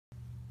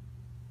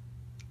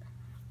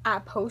I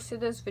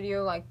posted this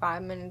video like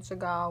 5 minutes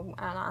ago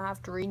and I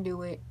have to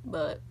redo it,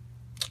 but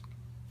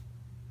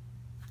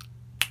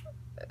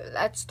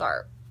let's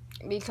start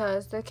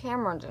because the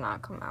camera did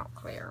not come out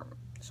clear.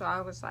 So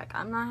I was like,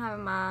 I'm not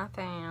having my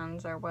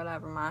fans or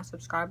whatever, my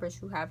subscribers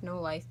who have no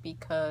life,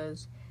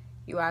 because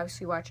you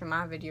obviously watching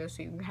my videos,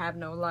 so you have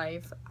no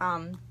life.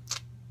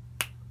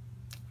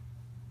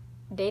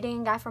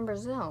 Dating a guy from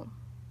Brazil.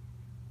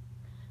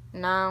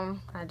 No,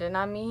 I did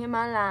not meet him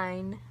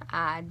online.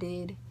 I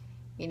did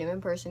meet him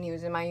in person. He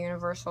was in my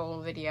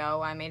Universal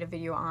video. I made a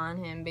video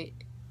on him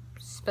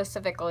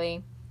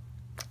specifically.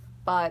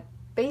 But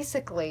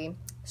basically,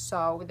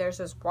 so there's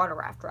this water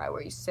raft ride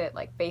where you sit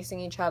like facing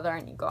each other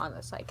and you go on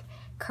this like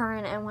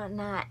current and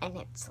whatnot, and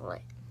it's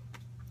lit.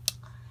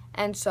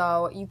 And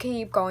so you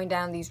keep going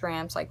down these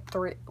ramps like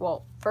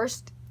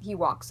first he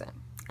walks in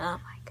and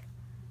I'm like,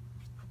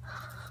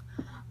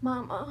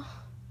 Mama,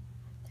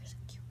 there's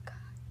a cute guy.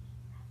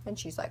 And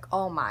she's like,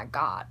 oh my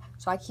God.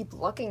 So I keep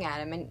looking at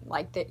him, and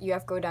like that you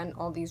have to go down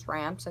all these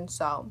ramps, and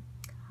so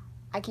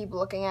I keep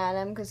looking at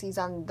him because he's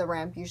on the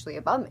ramp usually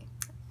above me.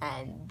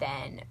 And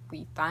then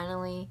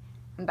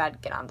I'm about to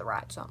get on the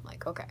ride, so I'm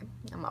like, okay,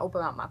 I'm gonna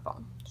open up my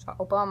phone. So I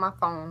open up my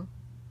phone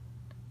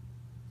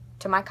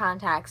to my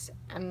contacts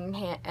and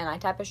I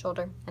tap his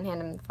shoulder and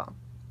hand him the phone.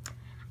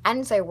 I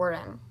didn't say a word to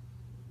him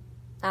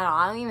at all.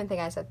 I don't even think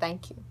I said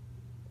thank you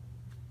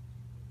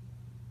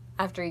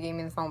after he gave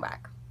me the phone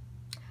back.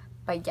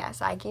 But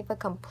yes, I gave a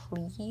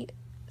complete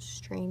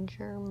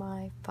stranger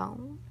my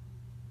phone.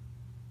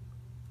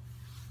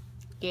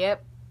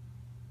 Yep.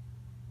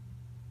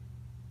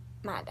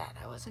 My dad,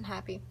 I wasn't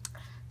happy.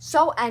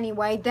 So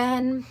anyway,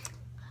 then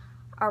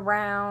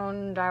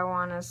around, I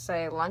want to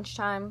say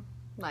lunchtime,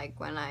 like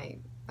when I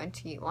went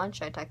to eat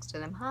lunch, I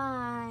texted him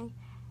hi,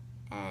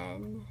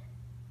 and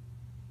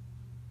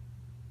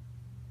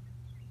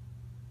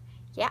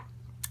yeah,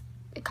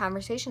 the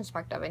conversation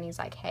sparked up, and he's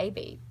like, hey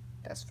babe.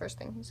 That's the first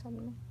thing he said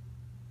to me.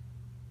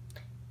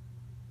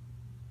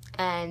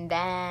 And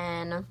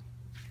then,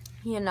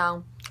 you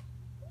know,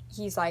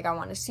 he's like, I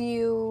want to see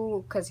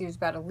you, because he was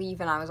about to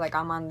leave, and I was like,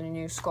 I'm on the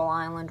new Skull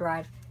Island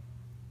ride.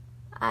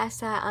 I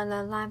sat on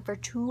that line for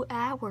 2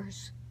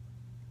 hours.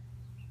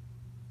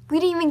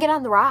 We didn't even get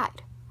on the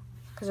ride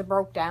because it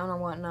broke down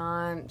and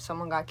whatnot.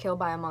 Someone got killed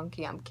by a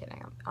monkey. I'm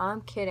kidding.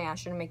 I'm kidding. I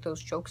shouldn't make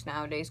those jokes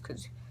nowadays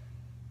because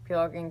people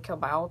are getting killed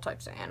by all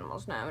types of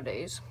animals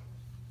nowadays.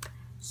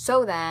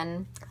 So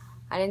then,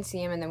 I didn't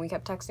see him, and then we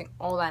kept texting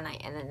all that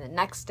night. And then the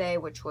next day,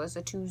 which was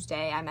a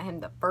Tuesday, I met him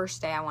the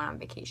first day I went on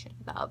vacation.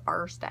 The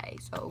first day.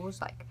 So it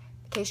was like,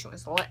 vacation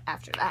was lit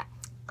after that.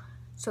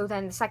 So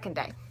then the second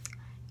day,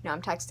 you know,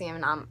 I'm texting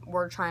him and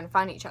we're trying to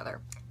find each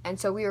other. And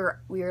so we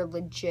were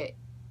legit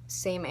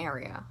same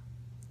area.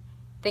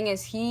 Thing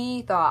is,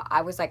 he thought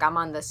I was like, I'm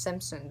on the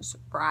Simpsons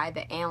ride,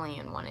 the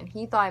alien one, and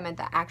he thought I meant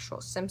the actual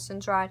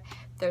Simpsons ride.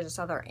 There's this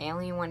other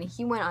alien one, and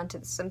he went on to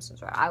the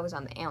Simpsons ride. I was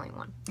on the alien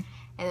one.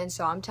 And then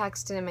so I'm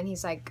texting him, and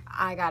he's like,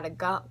 I gotta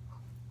go.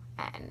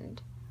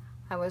 And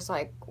I was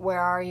like,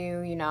 where are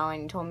you? You know,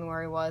 and he told me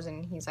where he was,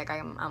 and he's like,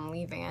 I'm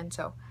leaving. And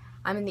so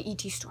I'm in the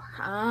ET store.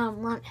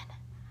 I'm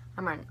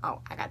running.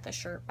 Oh, I got this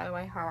shirt, by the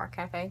way, Hard Rock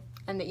Cafe,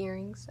 and the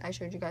earrings I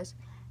showed you guys.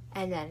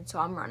 And then, so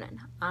I'm running.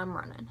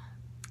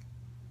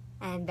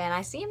 And then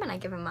I see him, and I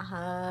give him a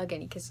hug,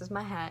 and he kisses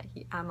my head.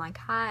 I'm like,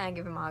 hi, I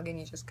give him a hug, and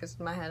he just kisses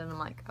my head, and I'm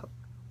like, oh,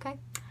 okay.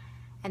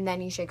 And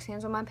then he shakes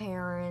hands with my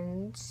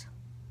parents.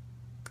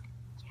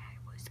 Yeah,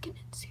 it was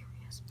getting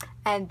serious.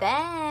 And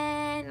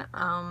then,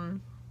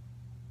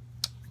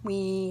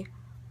 we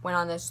went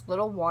on this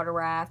little water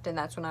raft, and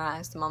that's when I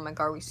asked him, I'm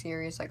like, are we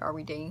serious? Like, are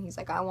we dating? He's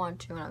like, I want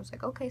to. And I was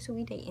like, okay, so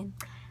we dating.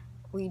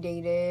 We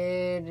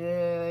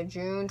dated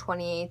June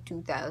 28th,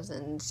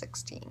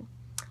 2016.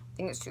 I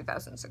think it's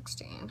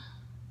 2016.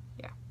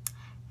 Yeah.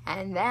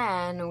 And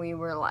then we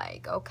were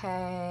like,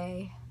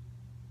 okay.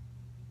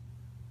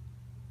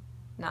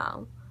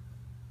 No.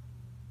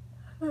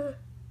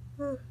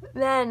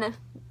 Then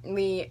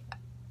he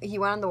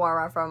went on the water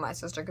raft with my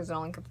sister because it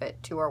only could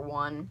fit 2 or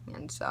 1,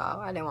 and so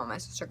I didn't want my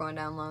sister going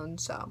down alone,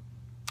 so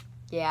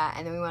yeah.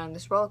 And then we went on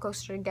this roller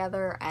coaster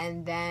together,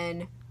 and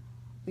then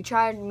we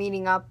tried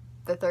meeting up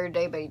the 3rd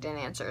day, but he didn't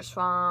answer his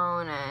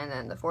phone, and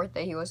then the 4th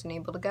day he wasn't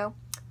able to go.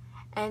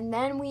 And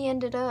then we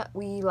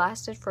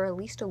lasted for at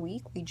least a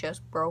week. We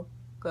just broke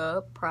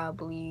up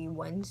probably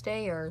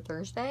Wednesday or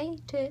Thursday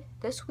to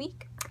this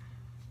week.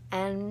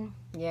 And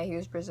yeah, he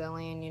was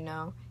Brazilian, you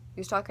know. He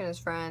was talking to his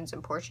friends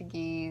in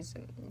Portuguese,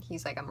 and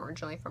he's like, I'm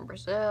originally from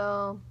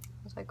Brazil.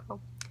 I was like, oh,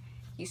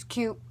 he's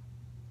cute.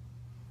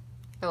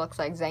 He looks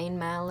like Zayn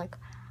Malik.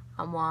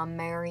 I want to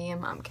marry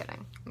him. I'm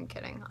kidding.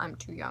 I'm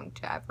too young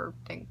to ever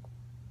think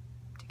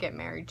to get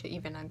married to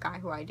even a guy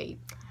who I date.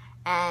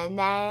 And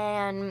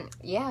then,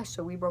 yeah,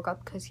 so we broke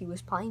up because he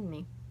was playing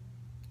me.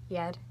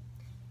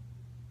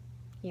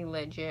 He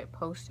legit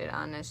posted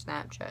on his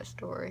Snapchat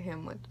story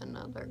him with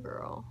another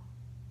girl.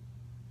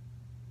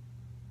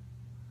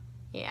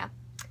 Yeah.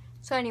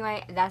 So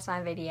anyway, that's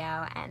my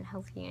video, and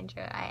hope you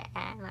enjoy,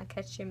 and I'll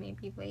catch you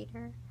maybe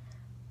later.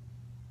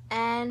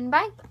 And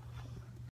bye!